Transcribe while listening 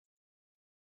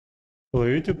Hello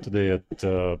YouTube, today at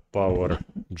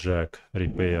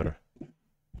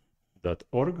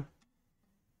powerjackrepair.org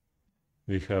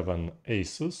we have an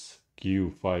Asus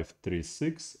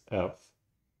Q536f,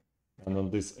 and on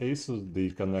this Asus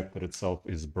the connector itself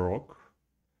is broke,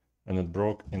 and it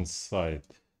broke inside.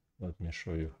 Let me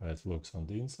show you how it looks on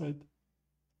the inside.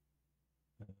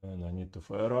 And I need to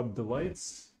fire up the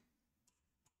lights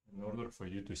in order for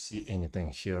you to see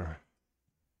anything here.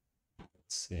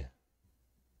 Let's see.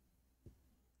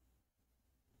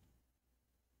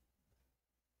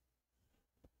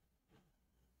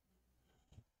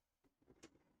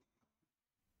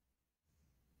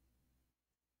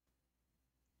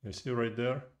 You see right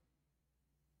there?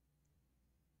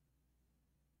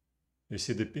 You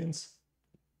see the pins?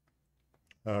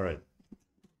 All right.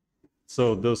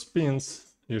 So those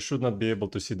pins, you should not be able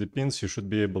to see the pins. You should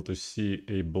be able to see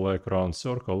a black round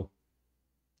circle,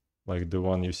 like the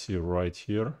one you see right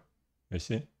here. You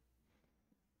see?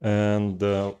 And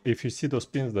if you see those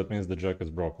pins, that means the jack is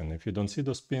broken. If you don't see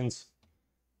those pins,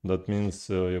 that means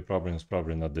your problem is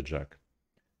probably not the jack.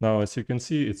 Now, as you can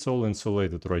see, it's all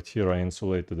insulated right here. I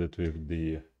insulated it with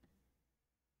the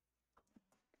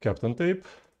Captain tape.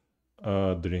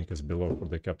 The link is below for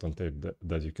the Captain tape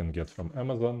that you can get from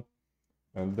Amazon.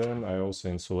 And then I also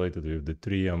insulated with the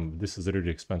 3M. This is a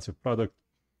really expensive product.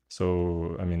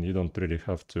 So, I mean, you don't really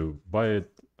have to buy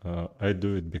it. I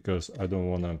do it because I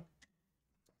don't want to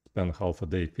spend half a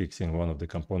day fixing one of the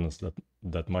components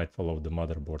that might fall off the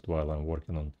motherboard while I'm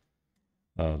working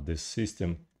on this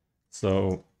system.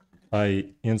 So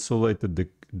I insulated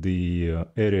the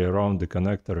area around the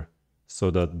connector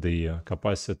so that the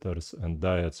capacitors and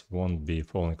diodes won't be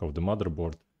falling off the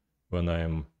motherboard when I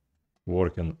am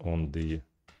working on the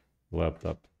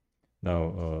laptop.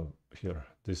 Now here,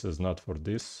 this is not for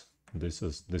this. This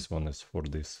one is for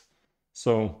this.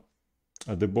 So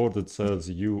at the board it says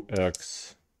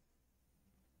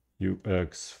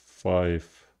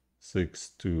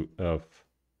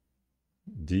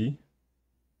ux562fd,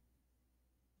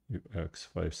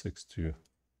 ux562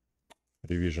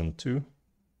 revision 2.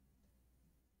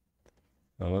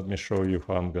 Now let me show you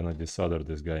how I'm gonna desolder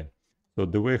this guy. So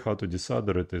the way how to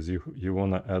desolder it is you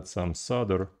wanna add some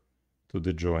solder to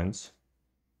the joints,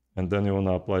 and then you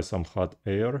wanna apply some hot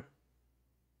air.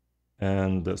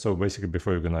 And so basically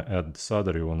before you're gonna add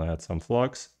solder, you wanna add some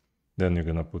flux, then you're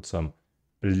gonna put some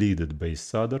leaded base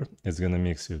solder. It's gonna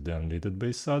mix with the unleaded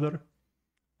base solder,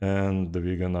 and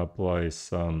we're gonna apply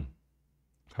some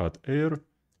hot air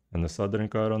and the soldering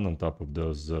iron on top of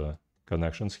those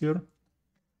connections here.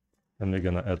 And we're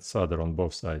gonna add solder on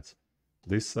both sides,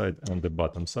 this side and the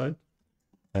bottom side.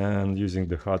 And using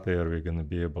the hot air, we're gonna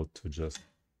be able to just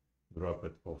drop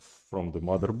it off from the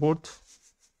motherboard.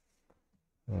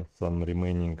 Some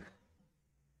remaining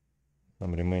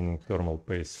thermal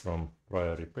paste from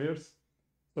prior repairs.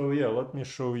 So yeah, let me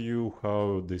show you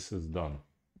how this is done.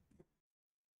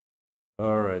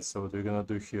 All right, so what we're gonna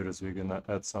do here is we're gonna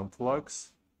add some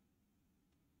flux.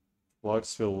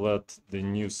 Flux will let the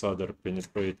new solder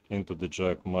penetrate into the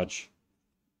jack much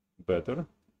better.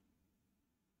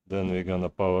 Then we're gonna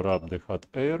power up the hot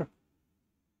air,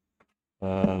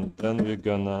 and then we're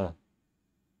gonna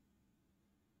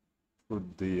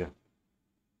put the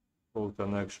full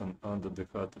connection under the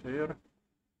hot air.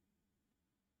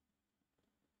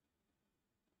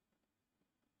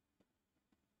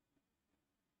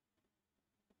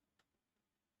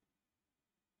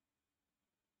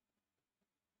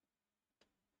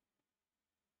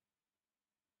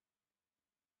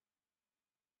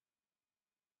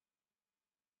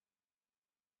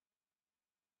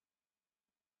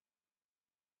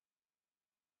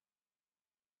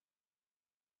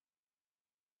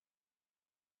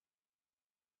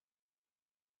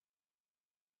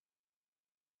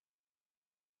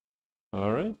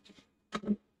 All right.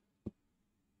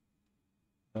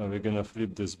 Now we're gonna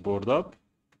flip this board up,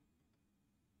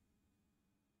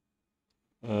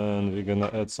 and we're gonna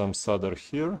add some solder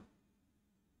here.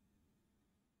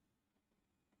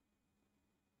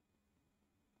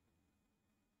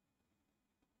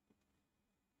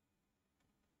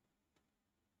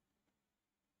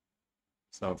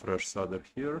 Some fresh solder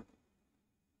here.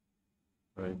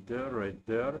 Right there, right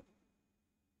there.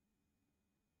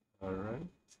 All right.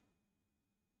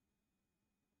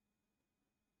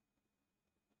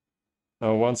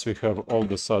 Now once we have all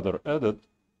the solder added,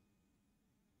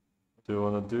 what we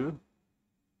want to do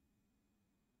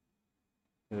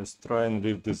is try and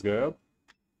lift this guy up.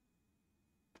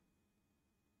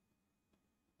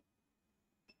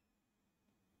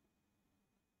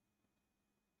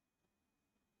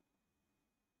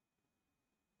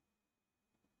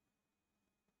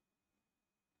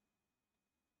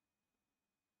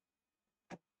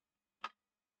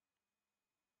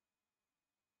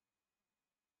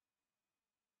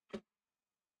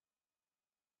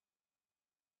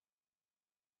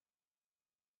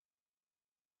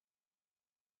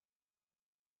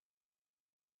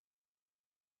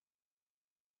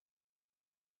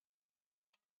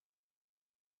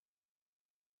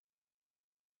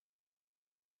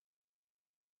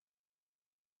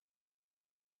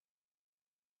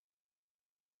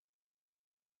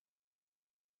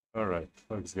 All right,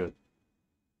 looks good.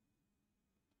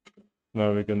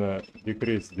 Now we're gonna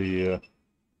decrease the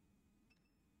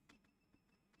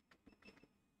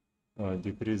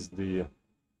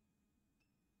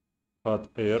hot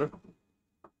air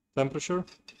temperature.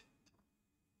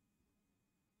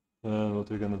 And what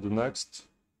we're gonna do next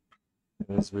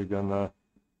is we're gonna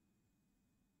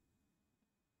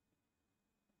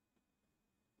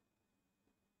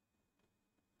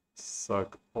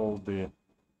suck all the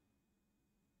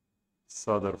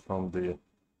solder from the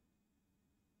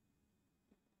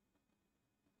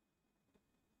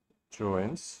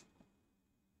joints.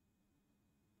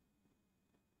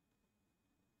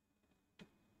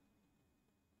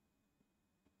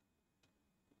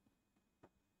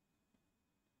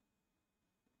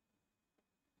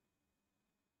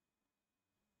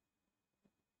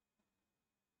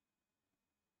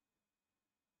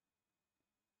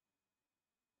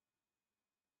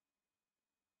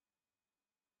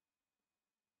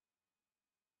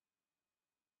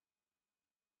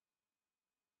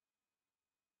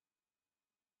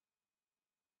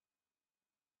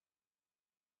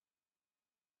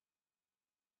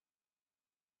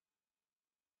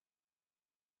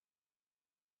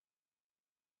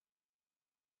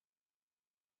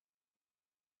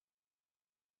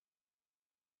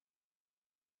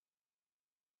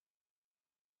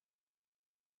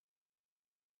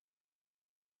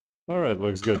 All right,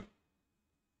 looks good.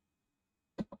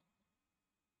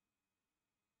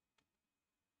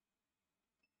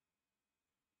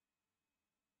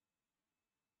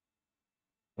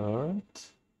 All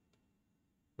right.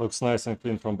 Looks nice and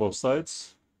clean from both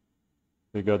sides.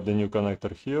 We got the new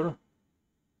connector here.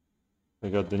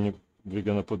 We're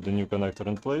gonna put the new connector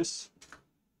in place.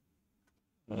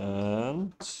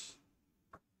 And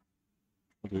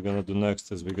what we're gonna do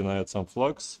next is we're gonna add some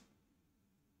flux.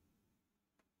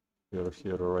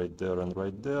 Here, right there, and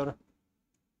right there.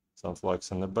 Some flux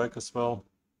in the back as well.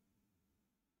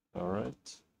 All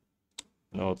right.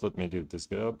 Now let me leave this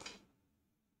gap.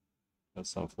 Add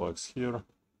some flux here.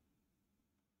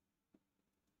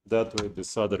 That way the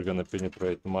solder gonna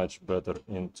penetrate much better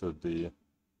into the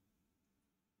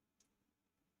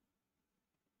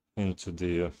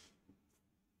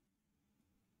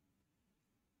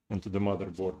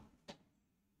motherboard.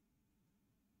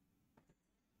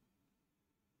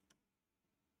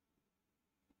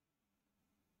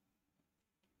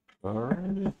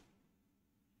 Alrighty.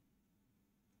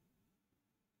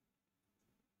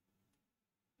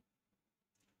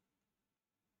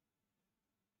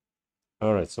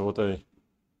 Alright, so what I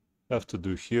have to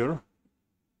do here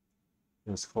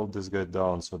is hold this guy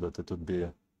down so that it would be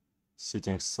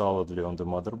sitting solidly on the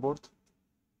motherboard.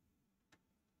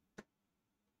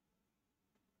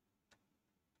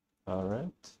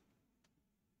 Alright.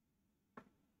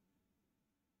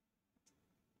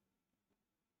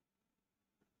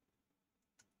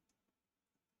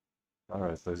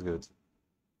 Alright, looks good.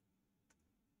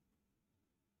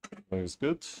 Looks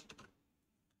good.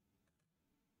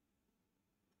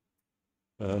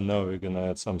 And now we're gonna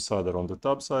add some solder on the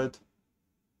top side.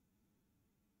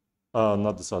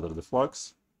 Not the solder, the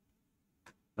flux.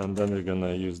 And then we're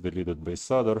gonna use the leaded base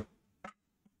solder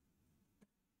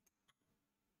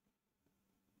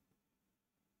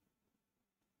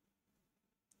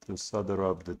to solder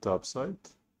up the top side.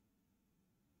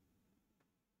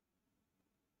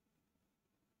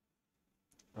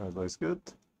 That looks good.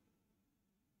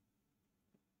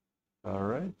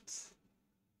 Alright.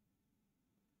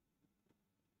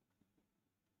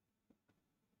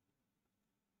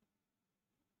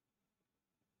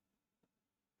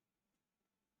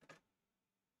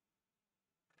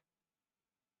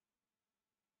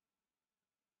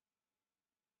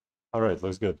 Alright,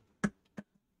 looks good.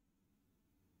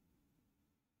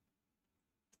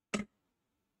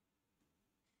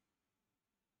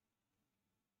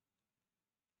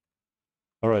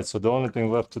 Alright, so the only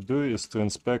thing left to do is to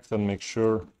inspect and make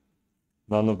sure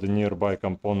none of the nearby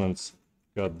components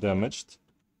got damaged.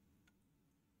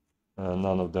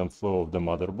 None of them flew off the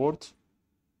motherboard.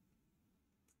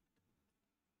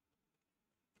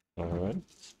 Alright.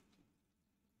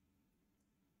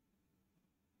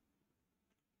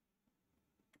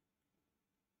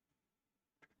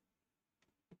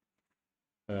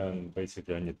 And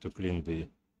basically I need to clean the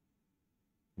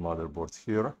motherboard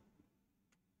here.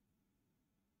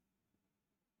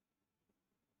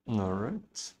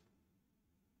 Alright.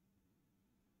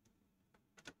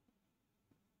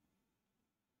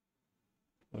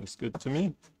 Looks good to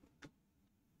me.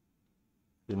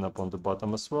 Clean up on the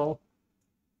bottom as well.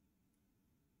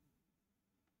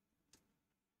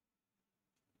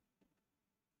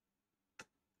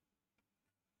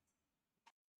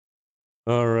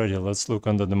 Alrighty, let's look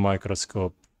under the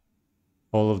microscope.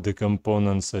 All of the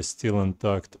components are still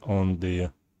intact on the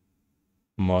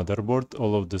motherboard.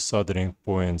 All of the soldering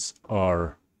points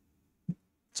are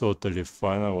totally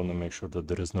fine. I want to make sure that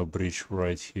there is no breach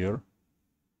right here.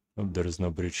 There is no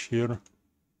breach here.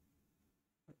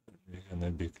 We're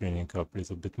gonna be cleaning up a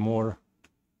little bit more.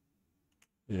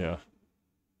 Yeah,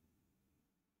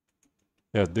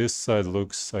 this side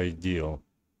looks ideal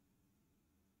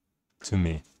to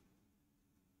me.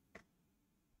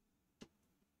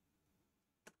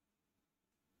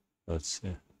 Let's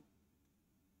see.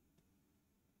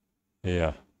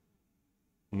 Yeah,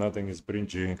 nothing is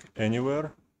breaching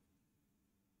anywhere.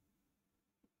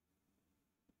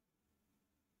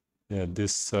 Yeah,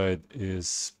 this side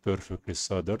is perfectly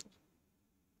soldered.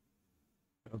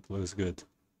 That looks good.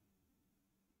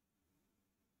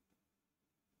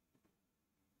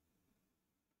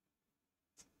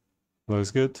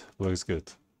 Looks good, looks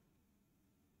good.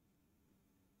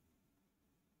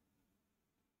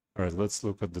 All right, let's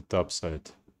look at the top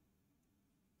side.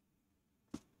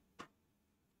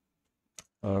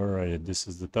 All right, this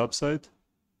is the top side.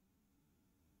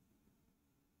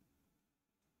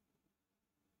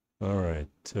 All right,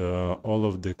 all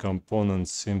of the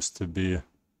components seems to be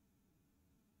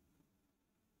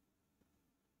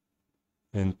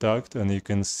intact, and you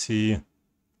can see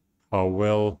how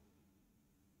well.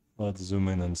 Let's zoom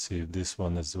in and see if this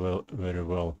one is very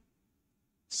well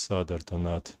soldered or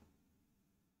not.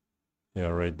 Yeah,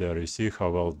 right there. You see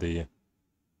how well the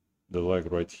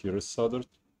leg right here is soldered.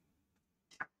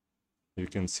 You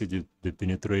can see the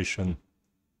penetration.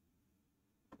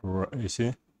 You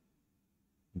see?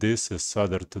 This is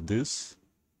soldered to this,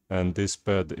 and this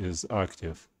pad is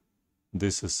active.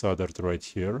 This is soldered right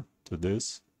here to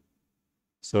this.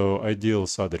 So ideal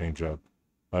soldering job.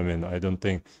 I mean, I don't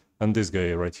think, and this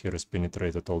guy right here is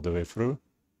penetrated all the way through.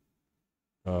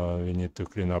 We need to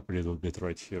clean up a little bit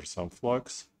right here, some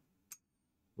flux.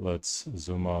 Let's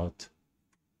zoom out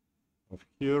of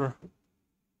here.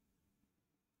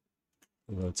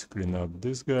 Let's clean up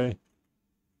this guy.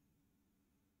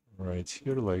 Right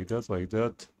here, like that, like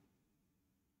that.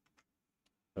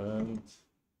 And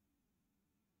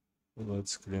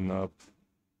let's clean up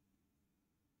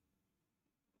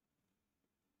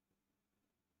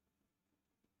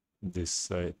this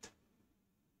side.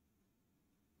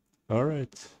 All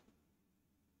right.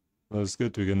 That's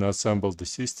good. We're gonna assemble the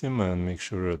system and make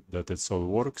sure that it all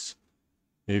works.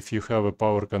 If you have a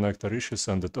power connector issue,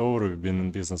 send it over. We've been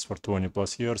in business for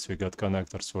 20+ years. We got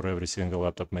connectors for every single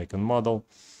laptop make and model.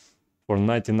 For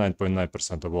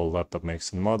 99.9% of all laptop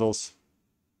makes and models.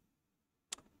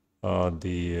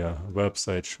 The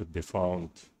website should be found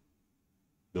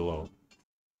below.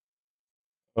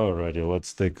 Alrighty,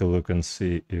 let's take a look and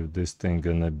see if this thing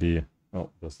gonna be... Oh,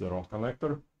 that's the wrong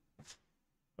connector.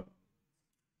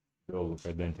 They all look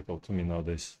identical to me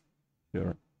nowadays.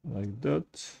 Here, like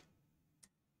that.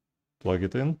 Plug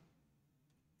it in.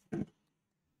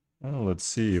 And let's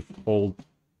see if all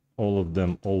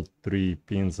three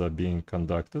pins are being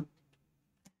conducting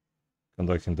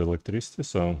the electricity.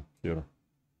 So here,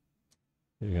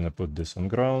 you're gonna put this on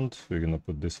ground. We're gonna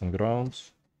put this on ground.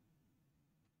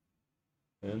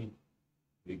 And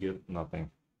we get nothing.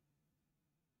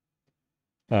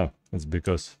 It's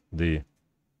because the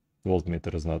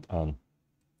voltmeter is not on.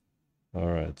 All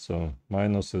right, so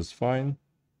minus is fine,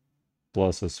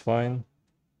 plus is fine.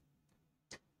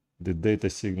 The data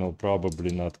signal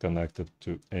probably not connected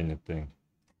to anything.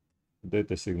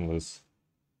 Data signal is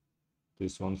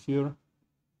this one here.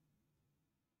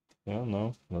 Yeah,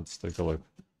 no, let's take a look.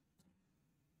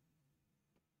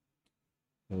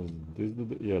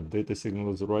 Data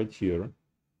signal is right here,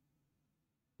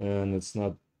 and it's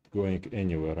not going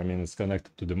anywhere. I mean, it's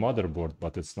connected to the motherboard,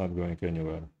 but it's not going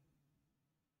anywhere.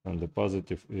 And the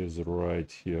positive is right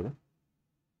here.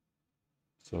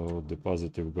 So the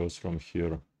positive goes from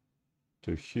here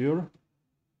to here,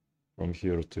 from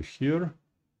here to here,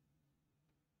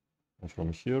 and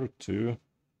from here to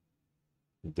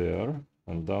there,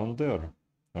 and down there.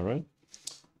 All right.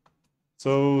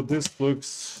 So this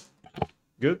looks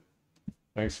good.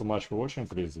 Thanks so much for watching.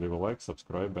 Please leave a like,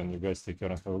 subscribe, and you guys take care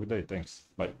and have a good day. Thanks.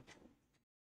 Bye.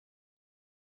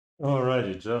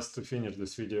 Alrighty, just to finish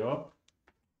this video up,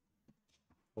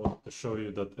 I want to show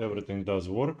you that everything does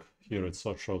work. Here it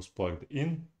shows plugged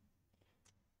in,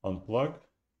 unplug,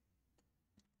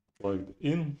 plugged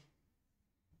in.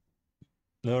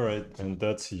 Alright, and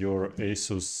that's your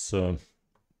Asus.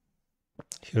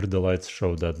 Here the lights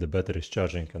show that the battery is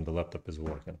charging and the laptop is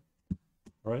working.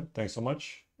 Alright, thanks so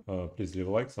much. Please leave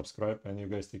a like, subscribe, and you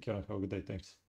guys take care and have a good day. Thanks.